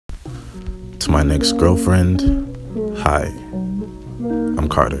To my next girlfriend, hi, I'm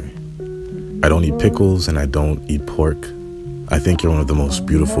Carter. I don't eat pickles and I don't eat pork. I think you're one of the most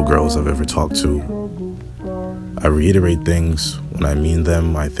beautiful girls I've ever talked to. I reiterate things when I mean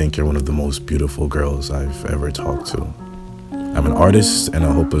them. I think you're one of the most beautiful girls I've ever talked to. I'm an artist and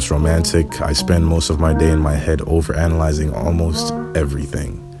a hopeless romantic. I spend most of my day in my head overanalyzing almost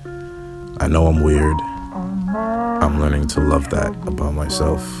everything. I know I'm weird. I'm learning to love that about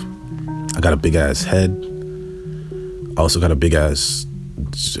myself. I got a big ass head. I also got a big ass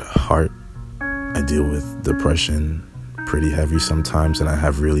heart. I deal with depression pretty heavy sometimes, and I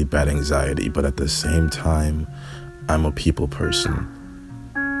have really bad anxiety, but at the same time, I'm a people person.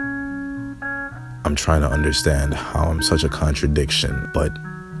 I'm trying to understand how I'm such a contradiction, but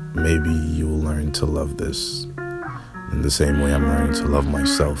maybe you'll learn to love this in the same way I'm learning to love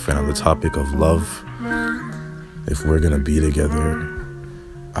myself. And on the topic of love, if we're gonna be together,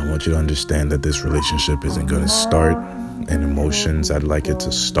 I want you to understand that this relationship isn't gonna start in emotions. I'd like it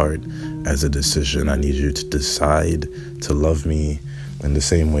to start as a decision. I need you to decide to love me in the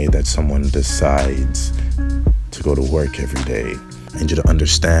same way that someone decides to go to work every day. I need you to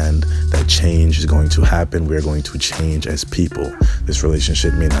understand that change is going to happen. We're going to change as people. This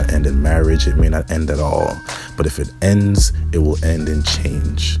relationship may not end in marriage. It may not end at all. But if it ends, it will end in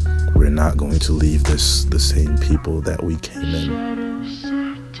change. We're not going to leave this the same people that we came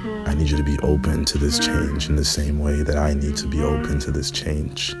in. I need you to be open to this change in the same way that I need to be open to this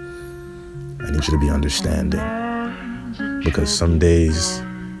change. I need you to be understanding. Because some days,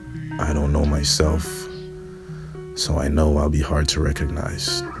 I don't know myself. So I know I'll be hard to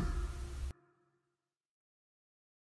recognize.